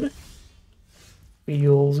good.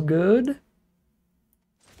 Feels good.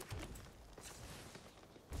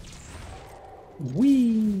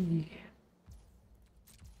 Whee!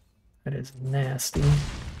 That is nasty.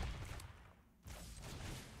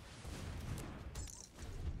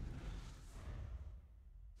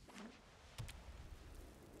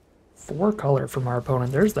 Four color from our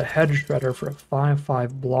opponent. There's the Hedge Shredder for a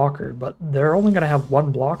 5/5 blocker, but they're only going to have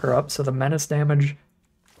 1 blocker up, so the menace damage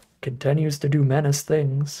continues to do menace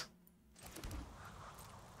things.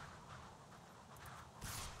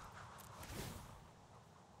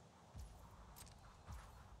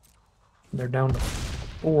 They're down to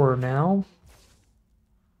 4 now.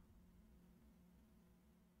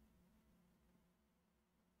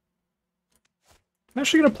 I'm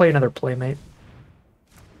actually going to play another Playmate.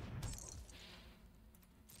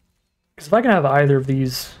 Because if I can have either of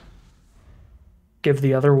these give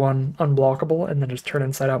the other one unblockable and then just turn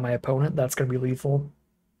inside out my opponent, that's going to be lethal.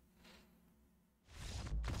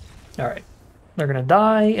 Alright. They're going to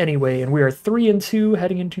die anyway, and we are 3-2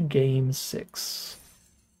 heading into game 6.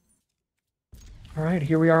 Alright,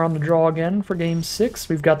 here we are on the draw again for game 6.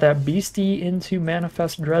 We've got that Beastie into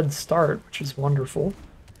Manifest Dread start, which is wonderful.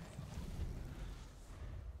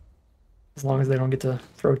 As long as they don't get to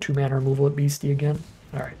throw 2 mana removal at Beastie again.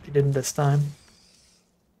 Alright, they didn't this time.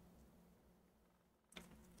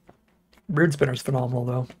 Brood Spinner's phenomenal,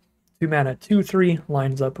 though. 2 mana 2/3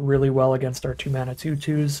 lines up really well against our 2 mana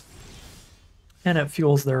 2/2s. And it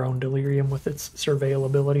fuels their own Delirium with its Surveil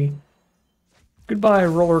ability. Goodbye,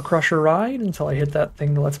 Roller Crusher Ride, until I hit that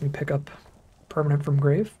thing that lets me pick up permanent from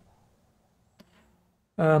grave.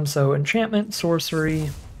 So enchantment, sorcery,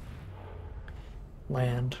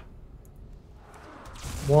 land.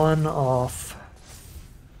 1 off.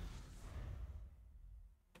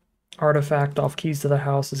 Artifact off Keys to the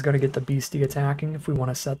House is going to get the Beastie attacking if we want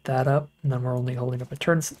to set that up. And then we're only holding up a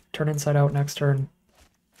turn inside out next turn.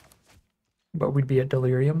 But we'd be at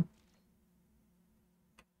Delirium.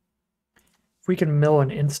 If we can mill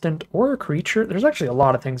an instant or a creature, there's actually a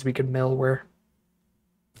lot of things we could mill where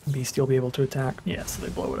Beastie will be able to attack. Yeah, so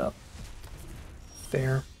they blow it up.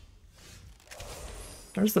 Fair.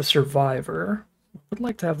 There's the Survivor. Would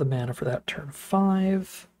like to have the mana for that turn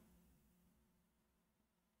 5.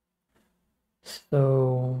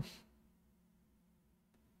 So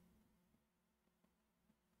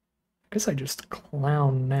I guess I just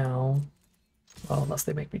clown now. Well, unless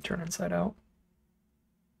they make me turn inside out.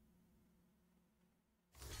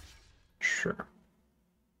 Sure.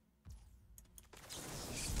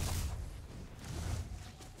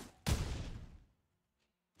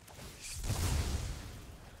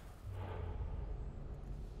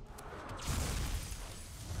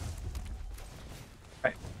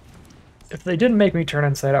 Right. If they didn't make me turn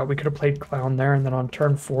inside out, we could have played Clown there, and then on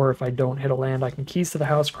turn 4, if I don't hit a land, I can Keys to the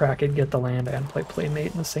House, crack it, get the land, and play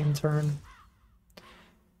Playmate in the same turn.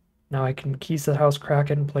 Now I can Keys to the House, crack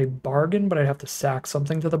it, and play Bargain, but I'd have to sack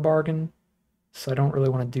something to the Bargain. So I don't really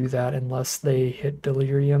want to do that unless they hit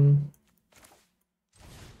Delirium.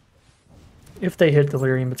 If they hit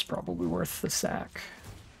Delirium, it's probably worth the sack.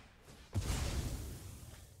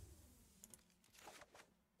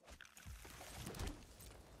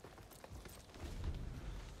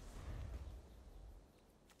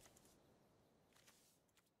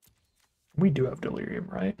 We do have Delirium,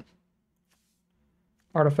 right?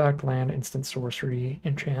 Artifact, land, instant sorcery,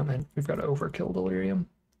 enchantment. We've got to overkill Delirium.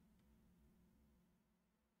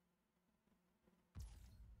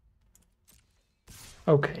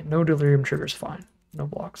 Okay, no Delirium triggers, fine. No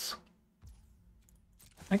blocks.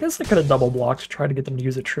 I guess I could have double blocked to try to get them to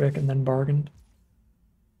use a trick and then bargained.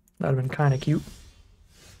 That would have been kind of cute.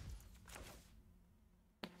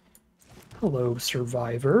 Hello,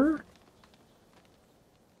 Survivor.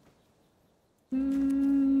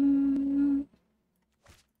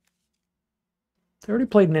 They already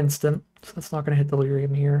played an instant, so that's not going to hit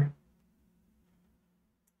Delirium here.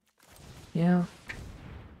 Yeah.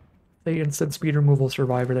 They instant speed removal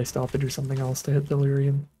Survivor, they still have to do something else to hit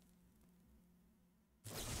Delirium.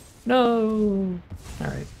 No!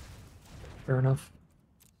 Alright. Fair enough.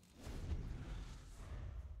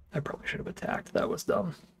 I probably should have attacked. That was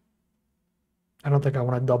dumb. I don't think I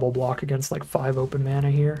want to double block against like 5 open mana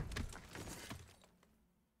here.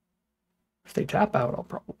 If they tap out, I'll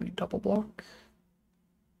probably double block.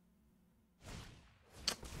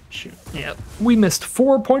 Shoot. Yeah, we missed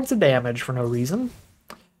 4 points of damage for no reason.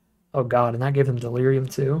 Oh god, and that gave them Delirium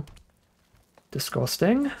too.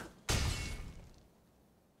 Disgusting.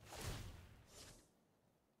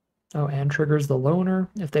 Oh, and triggers the Loner.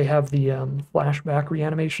 If they have the flashback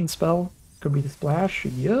reanimation spell, could be the splash.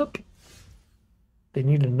 Yup. They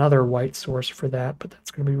need another white source for that, but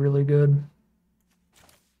that's going to be really good.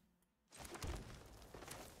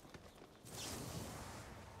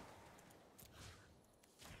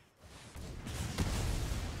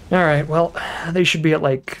 Alright, well, they should be at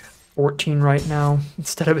like 14 right now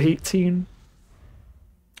instead of 18.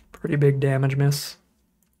 Pretty big damage miss.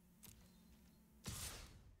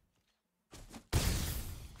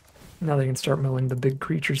 Now they can start milling the big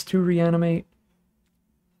creatures to reanimate.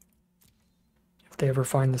 If they ever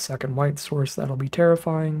find the second white source, that'll be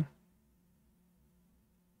terrifying.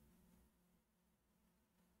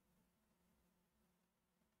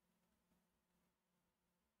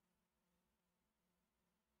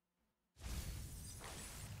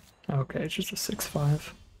 Okay, it's just a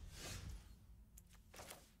 6/5.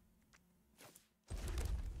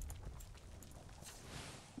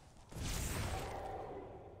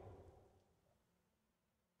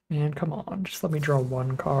 Man, come on, just let me draw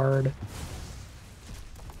 1 card.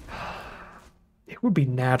 It would be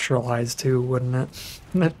naturalized too, wouldn't it?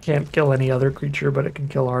 It can't kill any other creature, but it can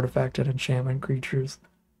kill artifact and enchantment creatures.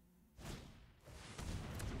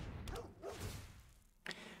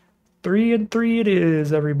 3 and 3 it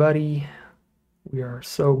is, everybody. We are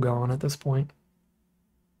so gone at this point.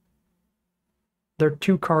 They're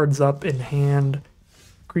 2 cards up in hand,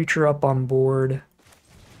 creature up on board.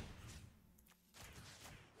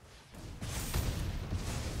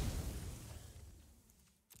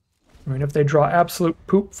 I mean, if they draw absolute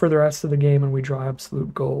poop for the rest of the game and we draw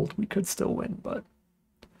absolute gold, we could still win, but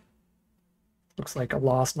looks like a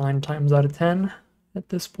loss 9 times out of 10 at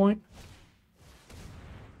this point.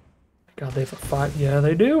 God, they have a 5. Yeah,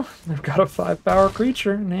 they do. They've got a 5-power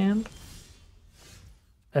creature in hand.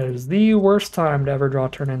 That is the worst time to ever draw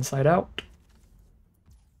turn inside out.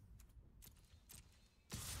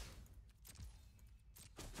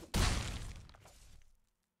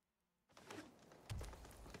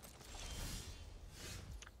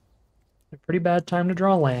 A pretty bad time to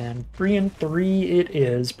draw land. 3 and 3 it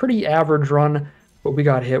is. Pretty average run, but we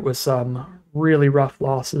got hit with some really rough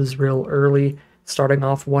losses real early, starting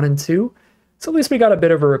off 1 and 2. So at least we got a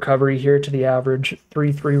bit of a recovery here to the average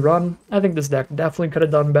 3-3 run. I think this deck definitely could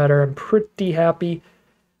have done better. I'm pretty happy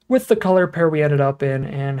with the color pair we ended up in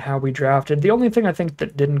and how we drafted. The only thing I think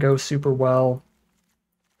that didn't go super well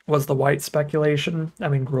was the white speculation. I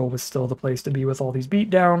mean, Gruul was still the place to be with all these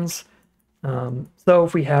beatdowns. So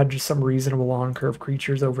if we had just some reasonable on-curve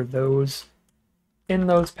creatures over those in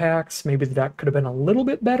those packs, maybe the deck could have been a little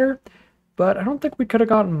bit better. But I don't think we could have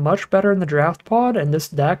gotten much better in the draft pod, and this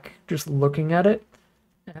deck, just looking at it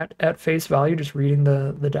at face value, just reading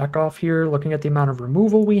the deck off here, looking at the amount of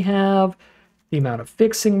removal we have, the amount of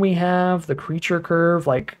fixing we have, the creature curve,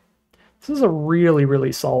 like, this is a really,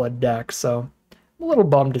 really solid deck, so I'm a little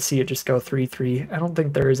bummed to see it just go 3-3. I don't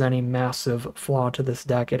think there is any massive flaw to this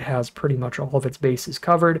deck. It has pretty much all of its bases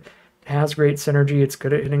covered. It has great synergy, it's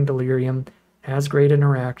good at hitting Delirium, it has great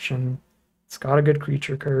interaction, it's got a good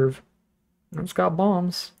creature curve. It's got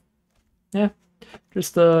bombs. Yeah,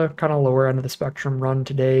 just the kind of lower end of the spectrum run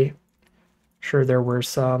today. Sure, there were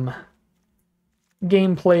some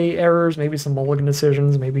gameplay errors, maybe some mulligan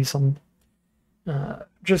decisions, maybe some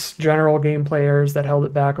just general gameplay errors that held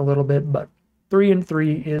it back a little bit, but 3 and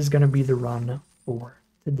 3 is going to be the run for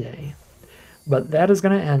today. But that is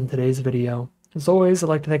going to end today's video. As always, I'd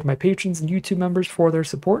like to thank my patrons and YouTube members for their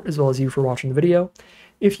support, as well as you for watching the video.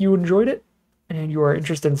 If you enjoyed it, and you are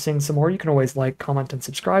interested in seeing some more, you can always like, comment, and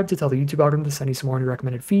subscribe to tell the YouTube algorithm to send you some more in your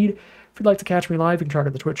recommended feed. If you'd like to catch me live, you can check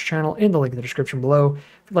out the Twitch channel in the link in the description below.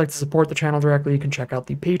 If you'd like to support the channel directly, you can check out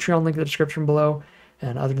the Patreon link in the description below.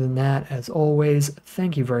 And other than that, as always,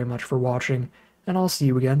 thank you very much for watching, and I'll see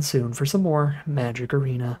you again soon for some more Magic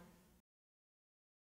Arena.